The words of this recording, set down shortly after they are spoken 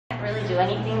really do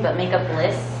anything but make up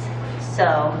lists.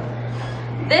 So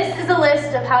this is a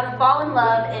list of how to fall in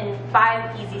love in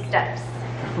 5 easy steps.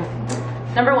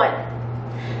 Number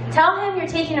 1, tell him you're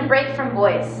taking a break from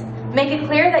boys. Make it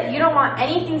clear that you don't want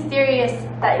anything serious,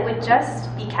 that it would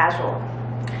just be casual.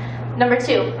 Number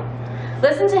 2,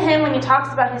 listen to him when he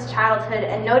talks about his childhood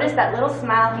and notice that little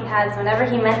smile he has whenever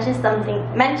he mentions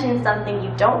something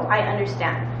you don't quite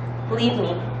understand. Believe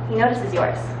me, he notices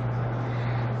yours.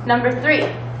 Number 3,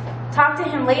 talk to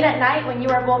him late at night when you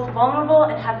are both vulnerable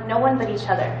and have no one but each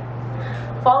other.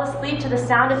 Fall asleep to the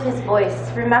sound of his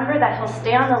voice. Remember that he'll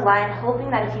stay on the line,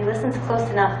 hoping that if he listens close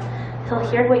enough, he'll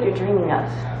hear what you're dreaming of.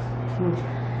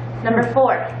 Number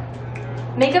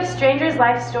 4, make up strangers'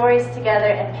 life stories together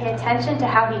and pay attention to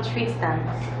how he treats them.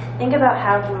 Think about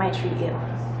how he might treat you.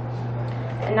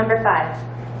 And number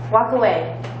 5, walk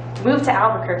away. Move to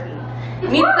Albuquerque.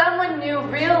 Meet someone new.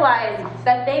 Realize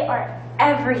that they are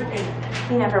everything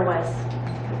he never was.